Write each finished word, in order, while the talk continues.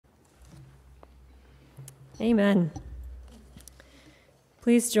Amen.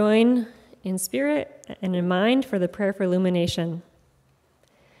 Please join in spirit and in mind for the prayer for illumination.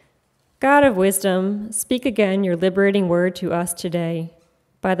 God of wisdom, speak again your liberating word to us today.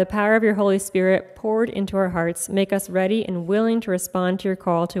 By the power of your Holy Spirit poured into our hearts, make us ready and willing to respond to your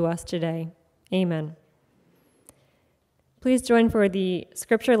call to us today. Amen. Please join for the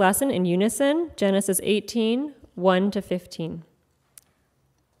scripture lesson in unison, Genesis 18, 1-15.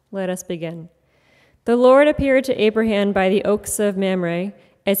 Let us begin. The Lord appeared to Abraham by the oaks of Mamre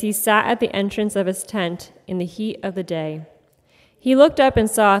as he sat at the entrance of his tent in the heat of the day. He looked up and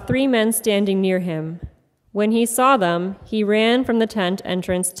saw 3 men standing near him. When he saw them, he ran from the tent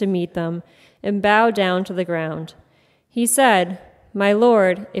entrance to meet them and bowed down to the ground. He said, "My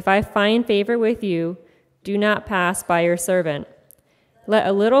Lord, if I find favor with you, do not pass by your servant. Let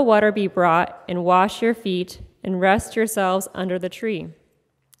a little water be brought and wash your feet and rest yourselves under the tree.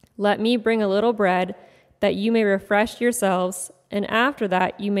 Let me bring a little bread that you may refresh yourselves, and after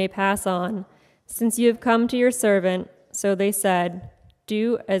that you may pass on, since you have come to your servant." So they said,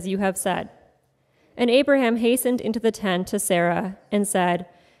 "Do as you have said." And Abraham hastened into the tent to Sarah and said,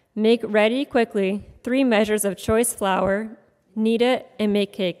 "Make ready quickly 3 measures of choice flour, knead it, and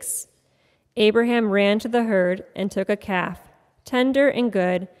make cakes." Abraham ran to the herd and took a calf, tender and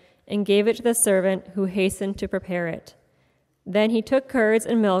good, and gave it to the servant who hastened to prepare it. Then he took curds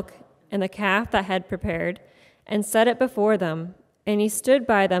and milk and the calf that had prepared and set it before them, and he stood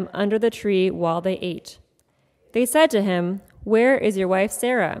by them under the tree while they ate. They said to him, "Where is your wife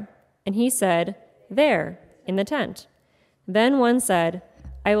Sarah?" And he said, "There, in the tent." Then one said,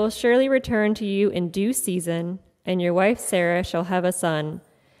 "I will surely return to you in due season, and your wife Sarah shall have a son."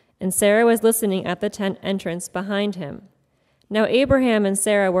 And Sarah was listening at the tent entrance behind him. Now Abraham and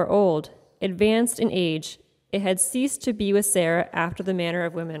Sarah were old, advanced in age. It had ceased to be with Sarah after the manner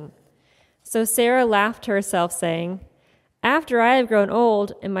of women. So Sarah laughed to herself, saying, "After I have grown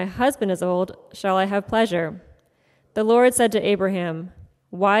old, and my husband is old, shall I have pleasure?" The Lord said to Abraham,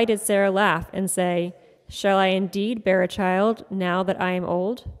 "Why did Sarah laugh and say, 'Shall I indeed bear a child now that I am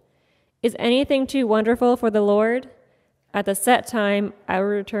old?' Is anything too wonderful for the Lord? At the set time I will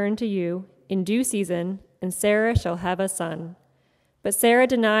return to you in due season, and Sarah shall have a son." But Sarah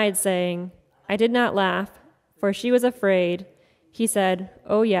denied, saying, "I did not laugh," for she was afraid. He said,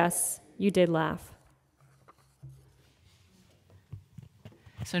 "Oh yes, you did laugh."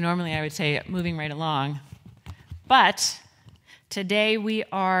 So normally I would say moving right along, but today we're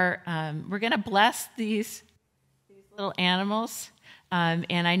going to bless these little animals,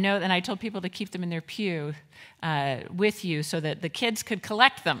 and I know, and I told people to keep them in their pew with you so that the kids could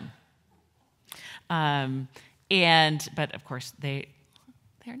collect them. But of course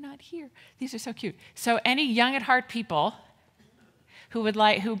they're not here. These are so cute. So any young at heart people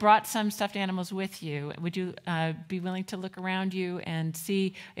who brought some stuffed animals with you, would you be willing to look around you and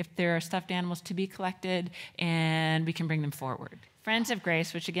see if there are stuffed animals to be collected, and we can bring them forward? Friends of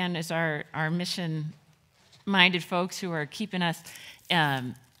Grace, which again is our mission-minded folks who are keeping us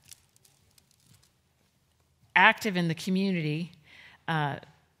active in the community.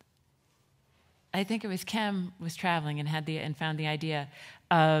 I think it was Kim was traveling and found the idea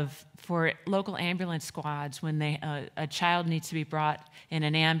of, for local ambulance squads, when a child needs to be brought in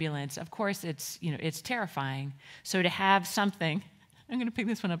an ambulance. Of course, it's terrifying. So to have something, I'm going to pick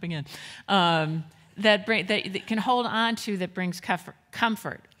this one up again, that can hold on to, that brings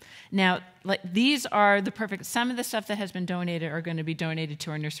comfort. Now, these are the perfect. Some of the stuff that has been donated are going to be donated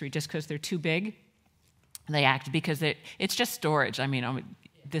to our nursery just because they're too big. They act because it's just storage. I mean,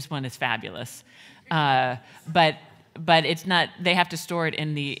 this one is fabulous, but it's not. They have to store it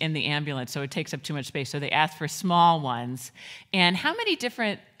in the ambulance, so it takes up too much space. So they asked for small ones. And how many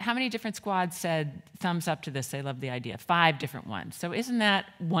different squads said thumbs up to this? They love the idea. 5 different ones. So isn't that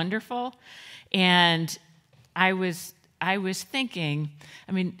wonderful? And I was thinking,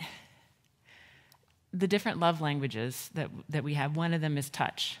 I mean, the different love languages that we have. One of them is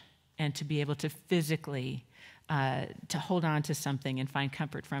touch, and to be able to physically to hold on to something and find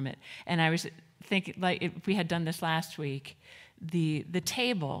comfort from it. And I was thinking, like, if we had done this last week, the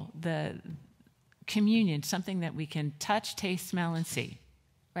table, the communion, something that we can touch, taste, smell, and see,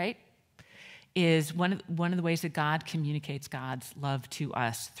 right, is one of the ways that God communicates God's love to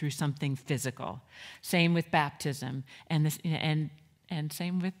us, through something physical. Same with baptism, and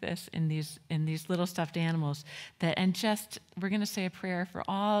same with this in these little stuffed animals. We're going to say a prayer for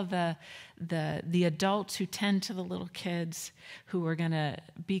all the adults who tend to the little kids, who are going to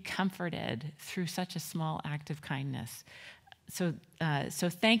be comforted through such a small act of kindness. So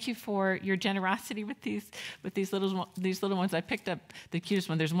thank you for your generosity with these little ones. I picked up the cutest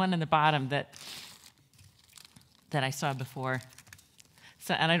one. There's one in the bottom that that I saw before.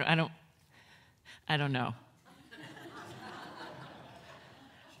 So, and I don't know.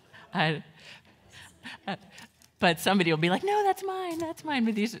 But somebody will be like, no, that's mine, that's mine.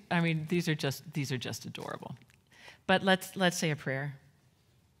 But these are just adorable. But let's say a prayer.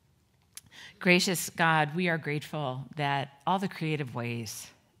 Gracious God, we are grateful that all the creative ways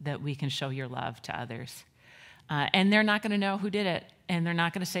that we can show your love to others. And they're not going to know who did it, and they're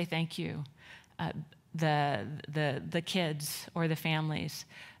not going to say thank you, the kids or the families,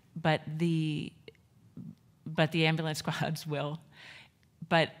 but the ambulance squads will.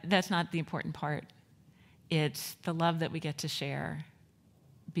 But that's not the important part. It's the love that we get to share.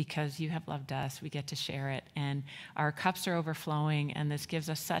 Because you have loved us, we get to share it, and our cups are overflowing, and this gives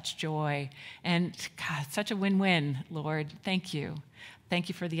us such joy, and God, such a win-win, Lord. Thank you. Thank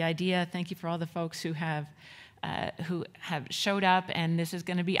you for the idea. Thank you for all the folks who have showed up, and this is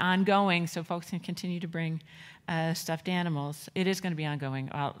going to be ongoing, so folks can continue to bring stuffed animals. It is going to be ongoing.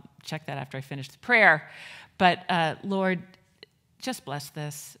 I'll check that after I finish the prayer. But Lord, just bless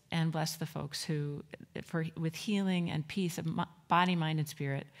this and bless the folks with healing and peace of body, mind, and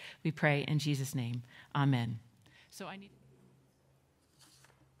spirit. We pray in Jesus' name. Amen.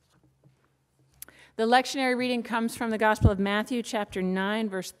 The lectionary reading comes from the Gospel of Matthew, chapter 9,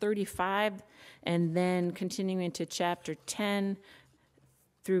 verse 35, and then continuing into chapter 10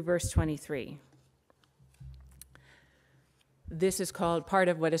 through verse 23. This is called part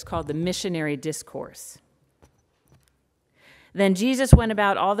of what is called the missionary discourse. Then Jesus went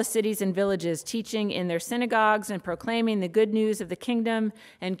about all the cities and villages, teaching in their synagogues and proclaiming the good news of the kingdom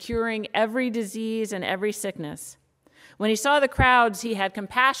and curing every disease and every sickness. When he saw the crowds, he had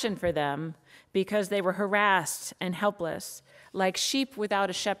compassion for them because they were harassed and helpless, like sheep without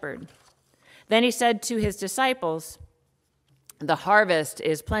a shepherd. Then he said to his disciples, "The harvest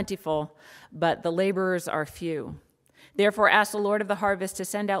is plentiful, but the laborers are few. Therefore ask the Lord of the harvest to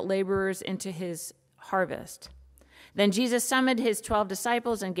send out laborers into his harvest." Then Jesus summoned his 12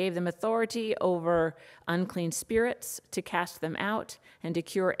 disciples and gave them authority over unclean spirits to cast them out and to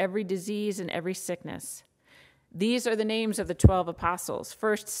cure every disease and every sickness. These are the names of the 12 apostles.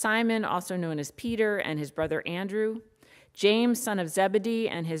 First, Simon, also known as Peter, and his brother Andrew. James, son of Zebedee,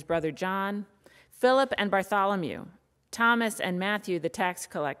 and his brother John. Philip and Bartholomew. Thomas and Matthew, the tax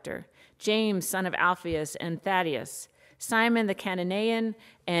collector. James, son of Alphaeus, and Thaddeus. Simon the Cananean,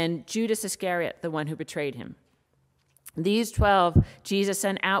 and Judas Iscariot, the one who betrayed him. These 12 Jesus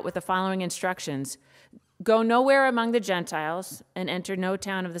sent out with the following instructions: "Go nowhere among the Gentiles and enter no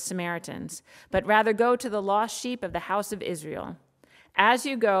town of the Samaritans, but rather go to the lost sheep of the house of Israel. As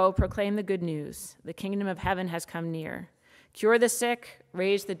you go, proclaim the good news. The kingdom of heaven has come near. Cure the sick,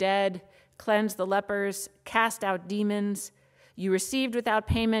 raise the dead, cleanse the lepers, cast out demons. You received without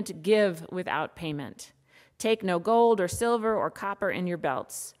payment, give without payment. Take no gold or silver or copper in your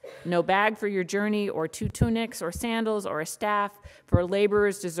belts, no bag for your journey, or 2 tunics or sandals or a staff, for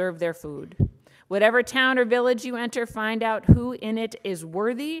laborers deserve their food. Whatever town or village you enter, find out who in it is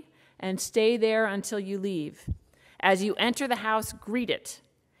worthy and stay there until you leave. As you enter the house, greet it.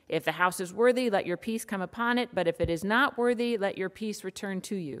 If the house is worthy, let your peace come upon it, but if it is not worthy, let your peace return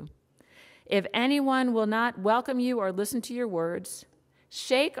to you. If anyone will not welcome you or listen to your words,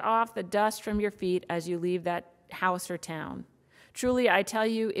 shake off the dust from your feet as you leave that house or town. Truly, I tell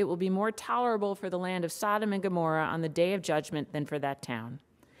you, it will be more tolerable for the land of Sodom and Gomorrah on the day of judgment than for that town.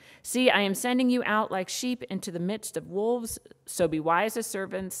 See, I am sending you out like sheep into the midst of wolves, so be wise as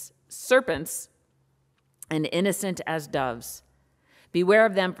serpents, and innocent as doves. Beware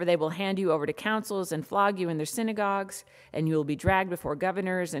of them, for they will hand you over to councils and flog you in their synagogues, and you will be dragged before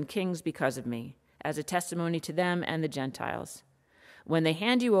governors and kings because of me, as a testimony to them and the Gentiles. When they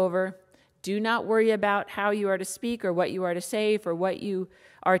hand you over, do not worry about how you are to speak or what you are to say, for what you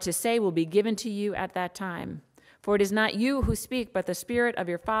are to say will be given to you at that time. For it is not you who speak, but the Spirit of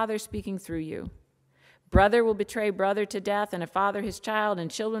your Father speaking through you. Brother will betray brother to death, and a father his child,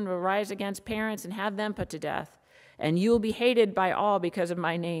 and children will rise against parents and have them put to death. And you will be hated by all because of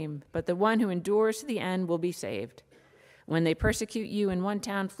my name, but the one who endures to the end will be saved. When they persecute you in one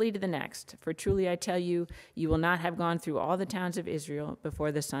town, flee to the next. For truly I tell you, you will not have gone through all the towns of Israel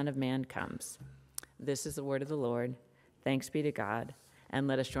before the Son of Man comes." This is the word of the Lord. Thanks be to God. And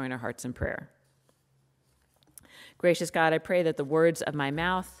let us join our hearts in prayer. Gracious God, I pray that the words of my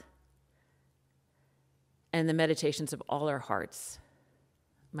mouth and the meditations of all our hearts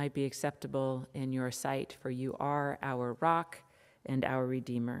might be acceptable in your sight, for you are our rock and our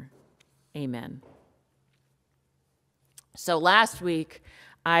Redeemer. Amen. So last week,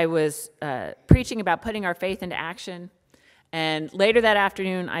 I was preaching about putting our faith into action, and later that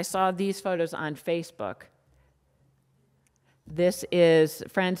afternoon, I saw these photos on Facebook. This is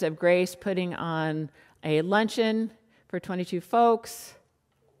Friends of Grace putting on a luncheon for 22 folks,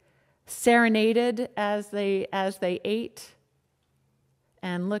 serenaded as they ate.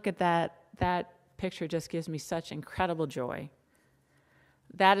 And look at that. That picture just gives me such incredible joy.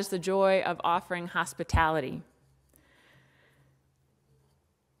 That is the joy of offering hospitality.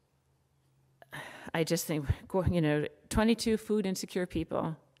 I just think, 22 food insecure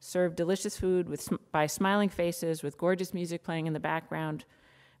people serve delicious food by smiling faces with gorgeous music playing in the background.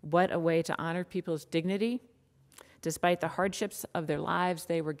 What a way to honor people's dignity. Despite the hardships of their lives,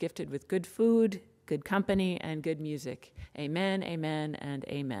 they were gifted with good food, good company, and good music. Amen, amen, and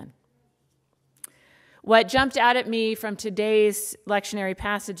amen. What jumped out at me from today's lectionary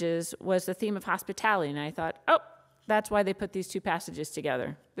passages was the theme of hospitality, and I thought, oh, that's why they put these two passages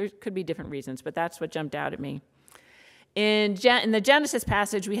together. There could be different reasons, but that's what jumped out at me. In the Genesis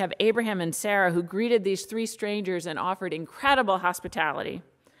passage, we have Abraham and Sarah who greeted these three strangers and offered incredible hospitality.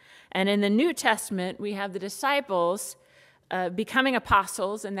 And in the New Testament, we have the disciples becoming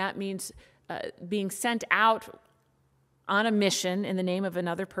apostles, and that means being sent out on a mission in the name of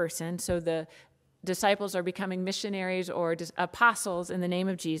another person. So the disciples are becoming missionaries or apostles in the name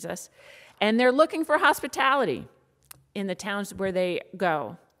of Jesus. And they're looking for hospitality in the towns where they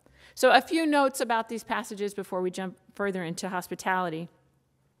go. So a few notes about these passages before we jump further into hospitality.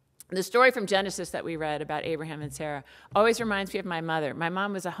 The story from Genesis that we read about Abraham and Sarah always reminds me of my mother. My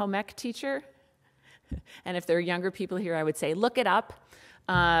mom was a home ec teacher. And if there are younger people here, I would say, look it up.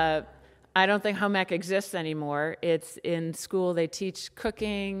 I don't think home ec exists anymore. It's in school, they teach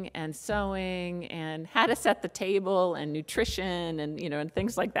cooking and sewing and how to set the table and nutrition and, and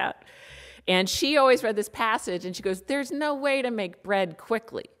things like that. And she always read this passage and she goes, there's no way to make bread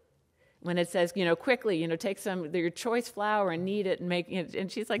quickly. When it says, quickly, take some your choice flour and knead it and make,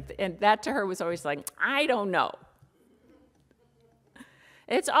 and she's like, and that to her was always like, I don't know.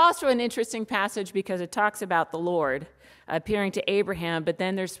 It's also an interesting passage because it talks about the Lord appearing to Abraham, but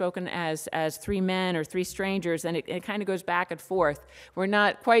then they're spoken as three men or three strangers, and it kind of goes back and forth. We're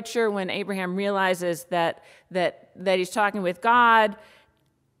not quite sure when Abraham realizes that he's talking with God,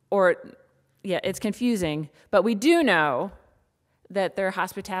 it's confusing, but we do know that their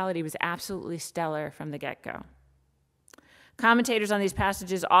hospitality was absolutely stellar from the get-go. Commentators on these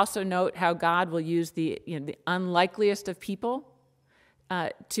passages also note how God will use the unlikeliest of people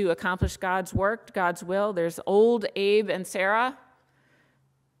to accomplish God's work, God's will. There's old Abe and Sarah,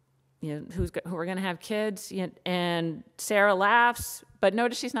 who are going to have kids, and Sarah laughs, but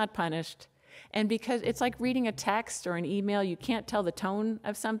notice she's not punished. And because it's like reading a text or an email, you can't tell the tone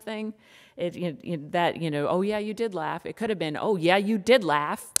of something. Oh yeah, you did laugh. It could have been, oh yeah, you did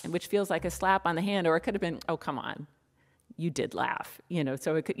laugh, which feels like a slap on the hand, or it could have been, oh come on, you did laugh.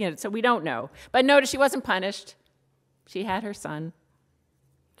 So it could, so we don't know. But notice she wasn't punished. She had her son.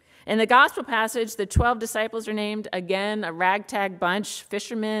 In the gospel passage, the 12 disciples are named, again, a ragtag bunch,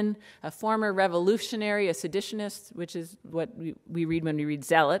 fishermen, a former revolutionary, a seditionist, which is what we read when we read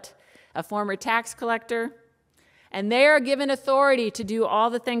zealot, a former tax collector, and they are given authority to do all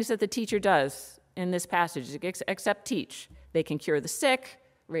the things that the teacher does in this passage, except teach. They can cure the sick,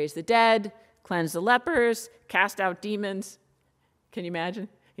 raise the dead, cleanse the lepers, cast out demons. Can you imagine?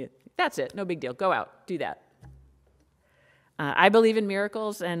 Yeah, that's it. No big deal. Go out. Do that. I believe in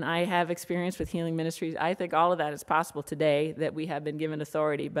miracles, and I have experience with healing ministries. I think all of that is possible today, that we have been given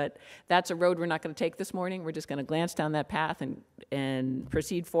authority, but that's a road we're not going to take this morning. We're just going to glance down that path and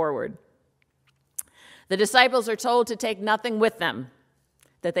proceed forward. The disciples are told to take nothing with them,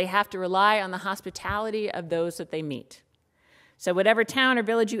 that they have to rely on the hospitality of those that they meet. So whatever town or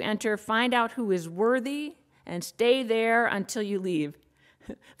village you enter, find out who is worthy and stay there until you leave.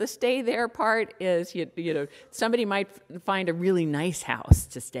 The stay there part is, somebody might find a really nice house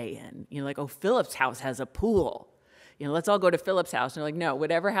to stay in. Like, oh, Philip's house has a pool. Let's all go to Philip's house. And they're like, no,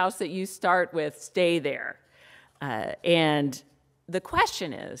 whatever house that you start with, stay there. And the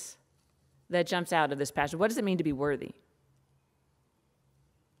question is, that jumps out of this passage, what does it mean to be worthy?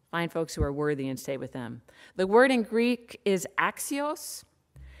 Find folks who are worthy and stay with them. The word in Greek is axios.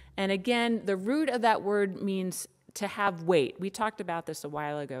 And again, the root of that word means to have weight. We talked about this a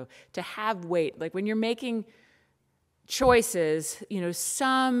while ago. To have weight. Like when you're making choices,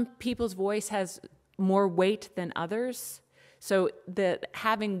 some people's voice has more weight than others. So the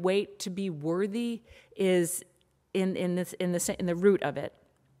having weight to be worthy is in the root of it.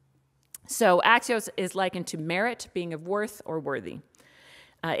 So axios is likened to merit, being of worth or worthy.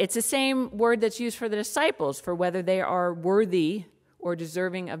 It's the same word that's used for the disciples for whether they are worthy or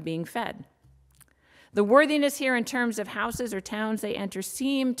deserving of being fed. The worthiness here in terms of houses or towns they enter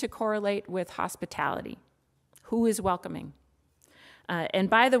seem to correlate with hospitality. Who is welcoming? And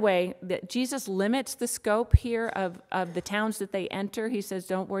by the way, Jesus limits the scope here of the towns that they enter. He says,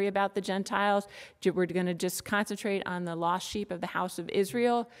 don't worry about the Gentiles. We're going to just concentrate on the lost sheep of the house of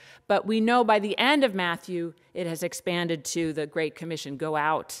Israel. But we know by the end of Matthew, it has expanded to the Great Commission. Go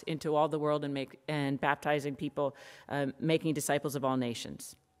out into all the world and baptizing people, making disciples of all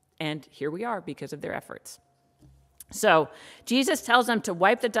nations. And here we are because of their efforts. So Jesus tells them to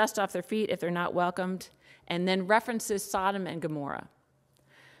wipe the dust off their feet if they're not welcomed, and then references Sodom and Gomorrah.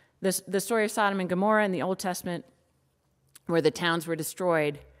 The story of Sodom and Gomorrah in the Old Testament, where the towns were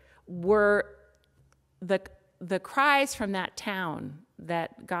destroyed, were the cries from that town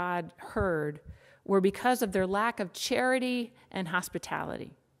that God heard were because of their lack of charity and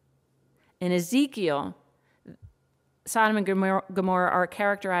hospitality. In Ezekiel, Sodom and Gomorrah are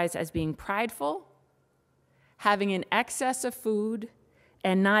characterized as being prideful, having an excess of food,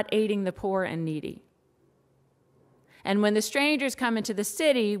 and not aiding the poor and needy. And when the strangers come into the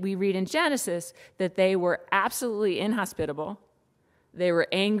city, we read in Genesis that they were absolutely inhospitable. They were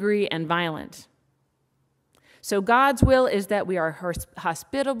angry and violent. So God's will is that we are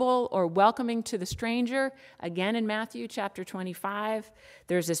hospitable or welcoming to the stranger. Again, in Matthew chapter 25,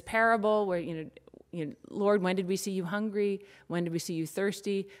 there's this parable where, Lord, when did we see you hungry? When did we see you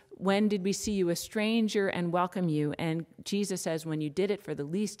thirsty? When did we see you a stranger and welcome you? And Jesus says, when you did it for the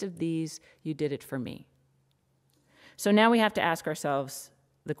least of these, you did it for me. So now we have to ask ourselves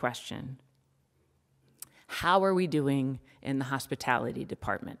the question, how are we doing in the hospitality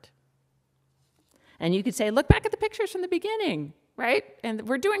department? And you could say, look back at the pictures from the beginning, right? And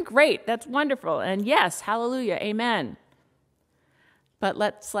we're doing great. That's wonderful. And yes, hallelujah, amen. But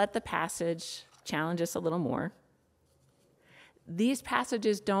let's let the passage challenge us a little more. These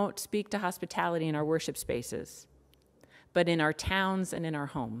passages don't speak to hospitality in our worship spaces, but in our towns and in our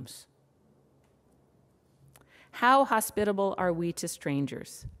homes. How hospitable are we to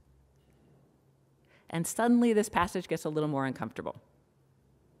strangers? And suddenly this passage gets a little more uncomfortable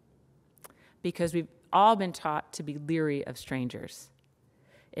because we've all been taught to be leery of strangers.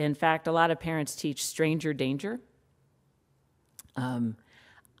 In fact, a lot of parents teach stranger danger.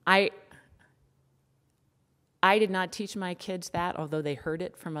 I did not teach my kids that, although they heard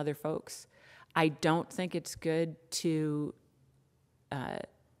it from other folks. I don't think it's good to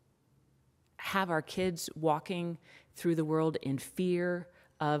have our kids walking through the world in fear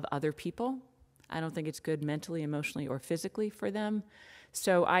of other people. I don't think it's good mentally, emotionally, or physically for them.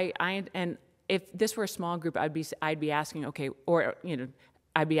 So and if this were a small group, I'd be asking, okay, or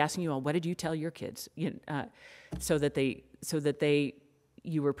I'd be asking you all, what did you tell your kids? So that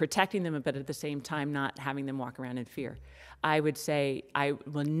you were protecting them, but at the same time not having them walk around in fear. I would say I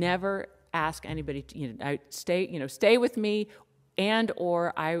will never ask anybody to, stay with me, and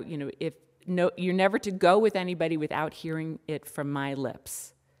or you're never to go with anybody without hearing it from my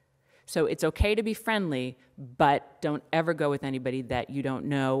lips. So it's okay to be friendly, but don't ever go with anybody that you don't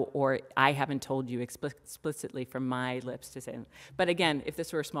know or I haven't told you explicitly from my lips to say. But again, if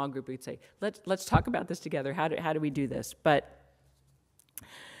this were a small group, we'd say, let's talk about this together. How do we do this? But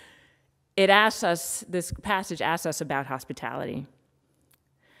this passage asks us about hospitality.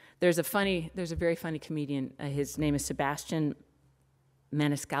 There's a very funny comedian. His name is Sebastian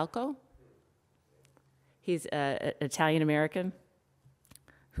Maniscalco. He's an Italian-American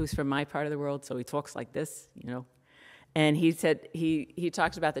who's from my part of the world, so he talks like this, And he said he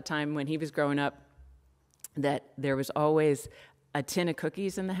talks about the time when he was growing up that there was always a tin of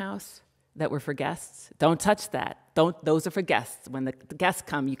cookies in the house that were for guests. Don't touch that. Those are for guests. When the guests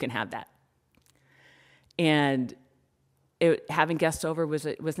come, you can have that. And having guests over was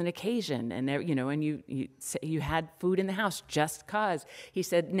an occasion, and and you had food in the house just cause. He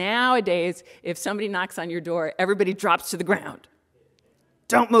said nowadays, if somebody knocks on your door, everybody drops to the ground.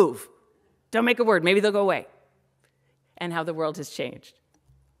 Don't move. Don't make a word. Maybe they'll go away. And how the world has changed.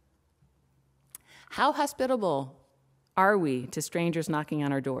 How hospitable are we to strangers knocking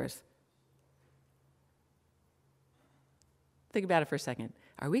on our doors? Think about it for a second.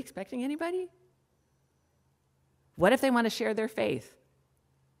 Are we expecting anybody? What if they want to share their faith?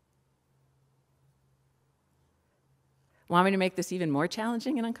 Want me to make this even more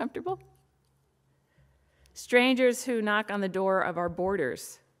challenging and uncomfortable? Strangers who knock on the door of our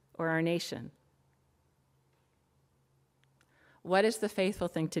borders or our nation. What is the faithful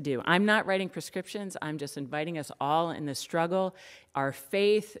thing to do? I'm not writing prescriptions. I'm just inviting us all in the struggle. Our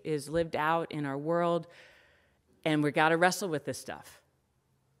faith is lived out in our world, and we've got to wrestle with this stuff.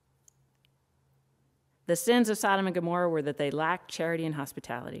 The sins of Sodom and Gomorrah were that they lacked charity and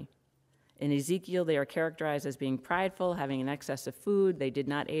hospitality. In Ezekiel, they are characterized as being prideful, having an excess of food. They did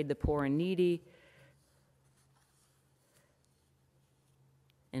not aid the poor and needy.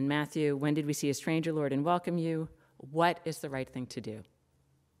 In Matthew, when did we see a stranger, Lord, and welcome you? What is the right thing to do?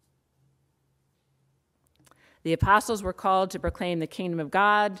 The apostles were called to proclaim the kingdom of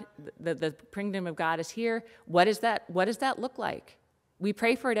God. The kingdom of God is here. What is that? What does that look like? We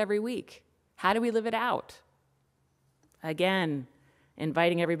pray for it every week. How do we live it out? Again,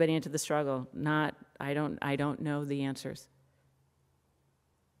 inviting everybody into the struggle. I don't know the answers.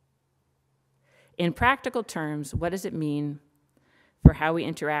 In practical terms, what does it mean for how we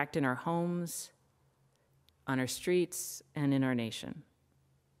interact in our homes, on our streets, and in our nation?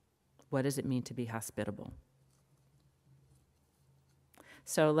 What does it mean to be hospitable?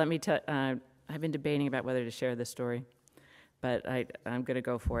 So let me tell, I've been debating about whether to share this story, but I'm going to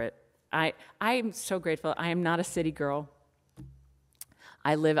go for it. I'm so grateful. I am not a city girl.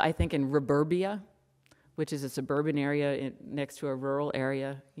 I live, I think, in Reburbia, which is a suburban area next to a rural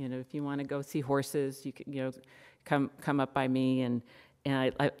area. You know, if you want to go see horses, you can, come up by me. And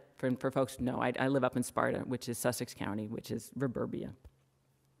for folks to know, I live up in Sparta, which is Sussex County, which is Reburbia.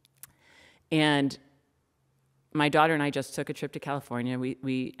 And my daughter and I just took a trip to California.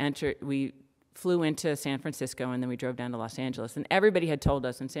 We flew into San Francisco, and then we drove down to Los Angeles. And everybody had told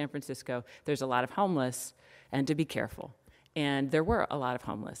us in San Francisco there's a lot of homeless and to be careful. And there were a lot of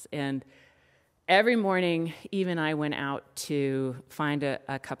homeless. And every morning, Eve and I went out to find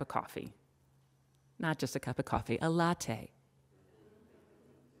a cup of coffee. Not just a cup of coffee, a latte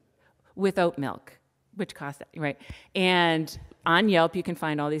with oat milk, which costs, right? And on Yelp, you can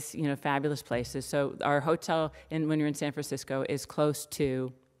find all these, fabulous places. So our hotel, when you're in San Francisco, is close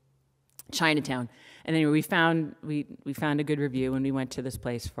to Chinatown. And anyway, we found a good review, and we went to this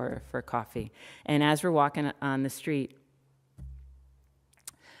place for coffee. And as we're walking on the street,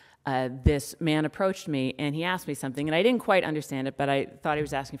 this man approached me, and he asked me something, and I didn't quite understand it, but I thought he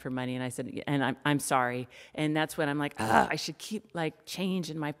was asking for money, and I said, and I'm sorry. And that's when I'm like, I should keep change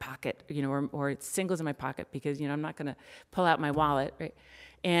in my pocket, or singles in my pocket, because I'm not going to pull out my wallet, right?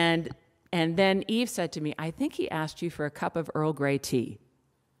 And then Eve said to me, I think he asked you for a cup of Earl Grey tea.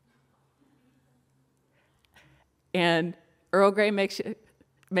 And Earl Grey makes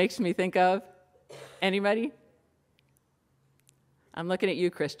me think of anybody? I'm looking at you,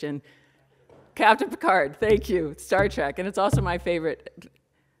 Christian. Captain Picard, thank you. Star Trek, and it's also my favorite.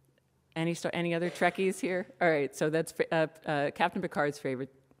 Any other Trekkies here? All right, so that's Captain Picard's favorite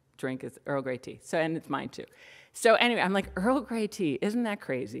drink is Earl Grey tea. So, and it's mine too. So anyway, I'm like, Earl Grey tea, isn't that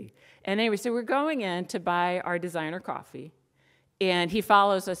crazy? And anyway, so we're going in to buy our designer coffee, and he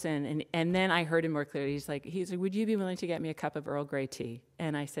follows us in, and then I heard him more clearly. He's like, would you be willing to get me a cup of Earl Grey tea?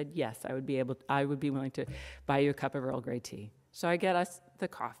 And I said, yes, I would be willing to buy you a cup of Earl Grey tea. So I get us the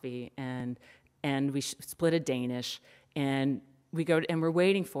coffee, and we split a Danish, and we go and we're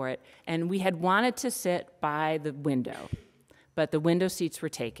waiting for it. And we had wanted to sit by the window, but the window seats were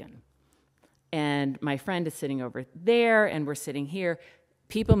taken. And my friend is sitting over there, and we're sitting here.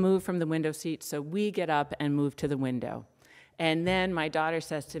 People move from the window seat, so we get up and move to the window. And then my daughter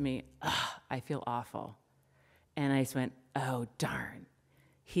says to me, I feel awful. And I just went, oh, darn.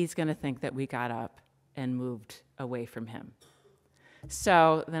 He's going to think that we got up and moved away from him.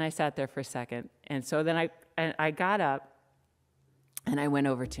 So then I sat there for a second, and so then I got up, and I went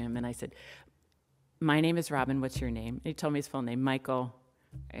over to him, and I said, my name is Robin, what's your name? And he told me his full name, Michael,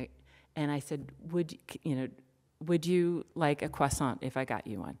 right? And I said, would you like a croissant if I got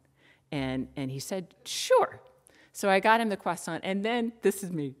you one? And he said, sure. So I got him the croissant, and then, this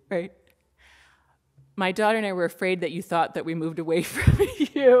is me, right? My daughter and I were afraid that you thought that we moved away from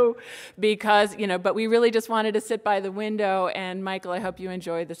you because, but we really just wanted to sit by the window. And Michael, I hope you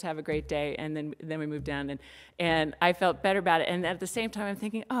enjoy this. Have a great day. And then we moved down, and I felt better about it. And at the same time, I'm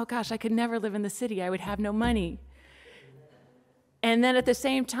thinking, oh gosh, I could never live in the city. I would have no money. And then at the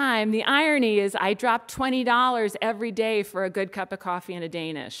same time, the irony is I dropped $20 every day for a good cup of coffee and a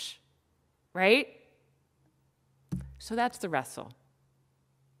Danish, right? So that's the wrestle.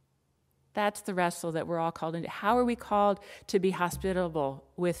 That's the wrestle that we're all called into. How are we called to be hospitable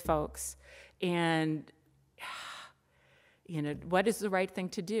with folks? And, what is the right thing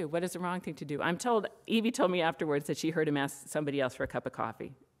to do? What is the wrong thing to do? I'm told, Evie told me afterwards that she heard him ask somebody else for a cup of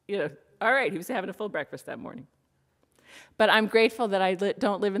coffee. All right, he was having a full breakfast that morning. But I'm grateful that I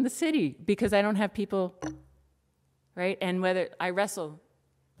don't live in the city because I don't have people, right? And whether I wrestle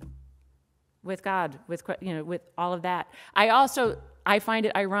with God, with all of that. I find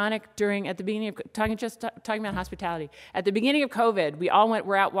it ironic at the beginning of talking about hospitality. At the beginning of COVID,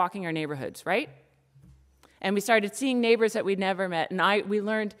 we're out walking our neighborhoods, right? And we started seeing neighbors that we'd never met. And we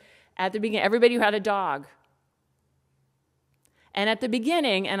learned at the beginning, everybody who had a dog. And at the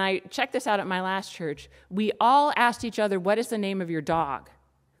beginning, and I checked this out at my last church, we all asked each other, what is the name of your dog?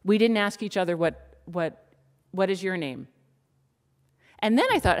 We didn't ask each other, what is your name? And then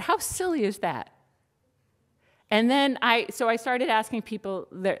I thought, how silly is that? And then I started asking people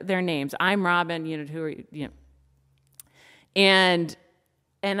their names. I'm Robin, who are you? And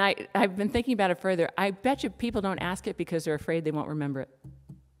I've been thinking about it further. I bet you people don't ask it because they're afraid they won't remember it.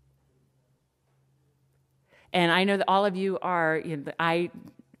 And I know that all of you are, I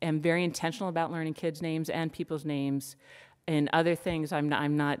am very intentional about learning kids' names and people's names. And other things, I'm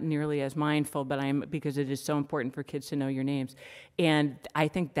not nearly as mindful, but because it is so important for kids to know your names. And I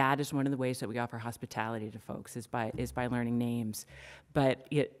think that is one of the ways that we offer hospitality to folks is by learning names.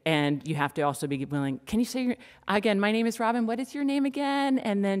 And you have to also be willing. Can you say again? My name is Robin. What is your name again?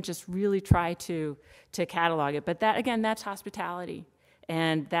 And then just really try to catalog it. But that's hospitality,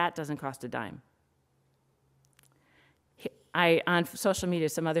 and that doesn't cost a dime. On social media,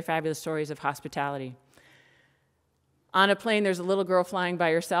 some other fabulous stories of hospitality. On a plane, there's a little girl flying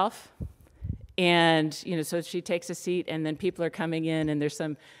by herself, and so she takes a seat, and then people are coming in, and there's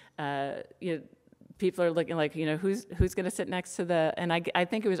some, people are looking like, who's going to sit next to the, and I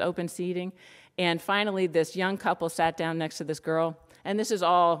think it was open seating, and finally this young couple sat down next to this girl, and this is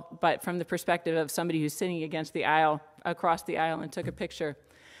all, but from the perspective of somebody who's sitting across the aisle, and took a picture.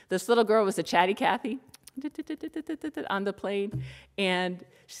 This little girl was a chatty Cathy on the plane, and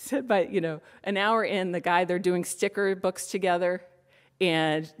she said by an hour in, they're doing sticker books together,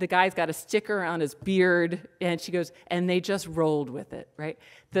 and the guy's got a sticker on his beard, and she goes, and they just rolled with it, right?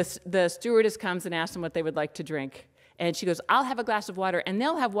 The stewardess comes and asks them what they would like to drink, and she goes, I'll have a glass of water, and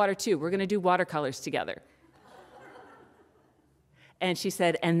they'll have water too. We're going to do watercolors together. And she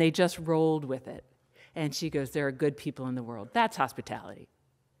said, and they just rolled with it. And she goes, there are good people in the world. That's hospitality.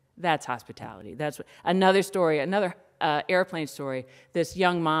 That's hospitality. That's another story, another airplane story. This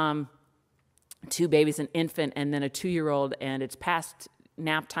young mom, 2 babies, an infant, and then a 2-year-old, and it's past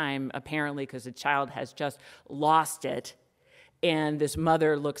nap time, apparently, because the child has just lost it. And this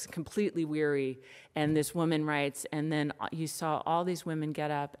mother looks completely weary, and this woman writes, and then you saw all these women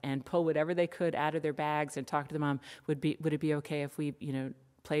get up and pull whatever they could out of their bags and talk to the mom. Would it be okay if we,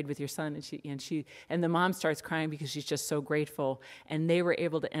 played with your son? And the mom starts crying because she's just so grateful. And they were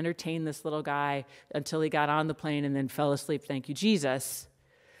able to entertain this little guy until he got on the plane and then fell asleep. Thank you, Jesus.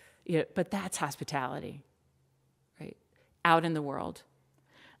 But that's hospitality, right? Out in the world.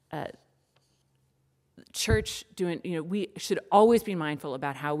 Church we should always be mindful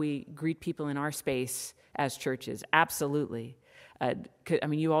about how we greet people in our space as churches. Absolutely.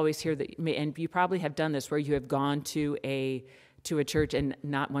 You always hear that, and you probably have done this where you have gone to a church and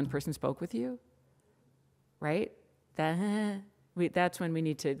not one person spoke with you, right? That's when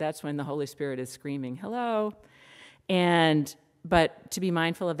the Holy Spirit is screaming, hello. But to be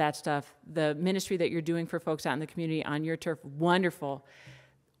mindful of that stuff, the ministry that you're doing for folks out in the community on your turf, wonderful.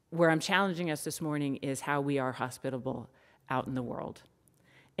 Where I'm challenging us this morning is how we are hospitable out in the world.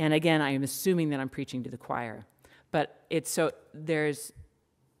 And again, I am assuming that I'm preaching to the choir. But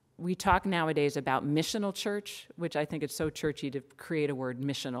we talk nowadays about missional church, which I think it's so churchy to create a word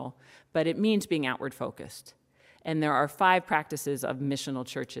missional, but it means being outward focused. And there are 5 practices of missional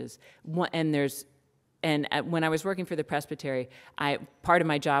churches. And when I was working for the presbytery, part of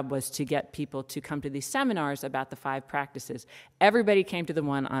my job was to get people to come to these seminars about the 5 practices. Everybody came to the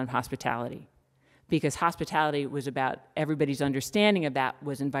one on hospitality, because hospitality was about everybody's understanding of that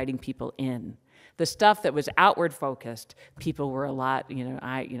was inviting people in. The stuff that was outward focused, people were a lot,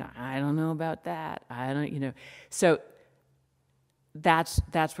 I don't know about that. So that's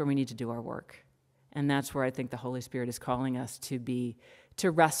where we need to do our work. And that's where I think the Holy Spirit is calling us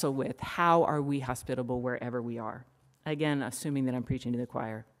to wrestle with how are we hospitable wherever we are. Again, assuming that I'm preaching to the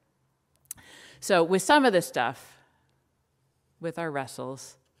choir. So with some of this stuff, with our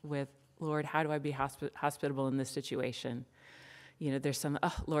wrestles, with, Lord, how do I be hospitable in this situation? There's some,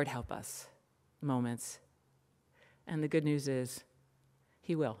 Lord, help us moments. And the good news is,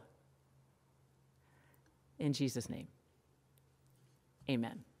 He will. In Jesus' name,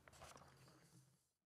 amen.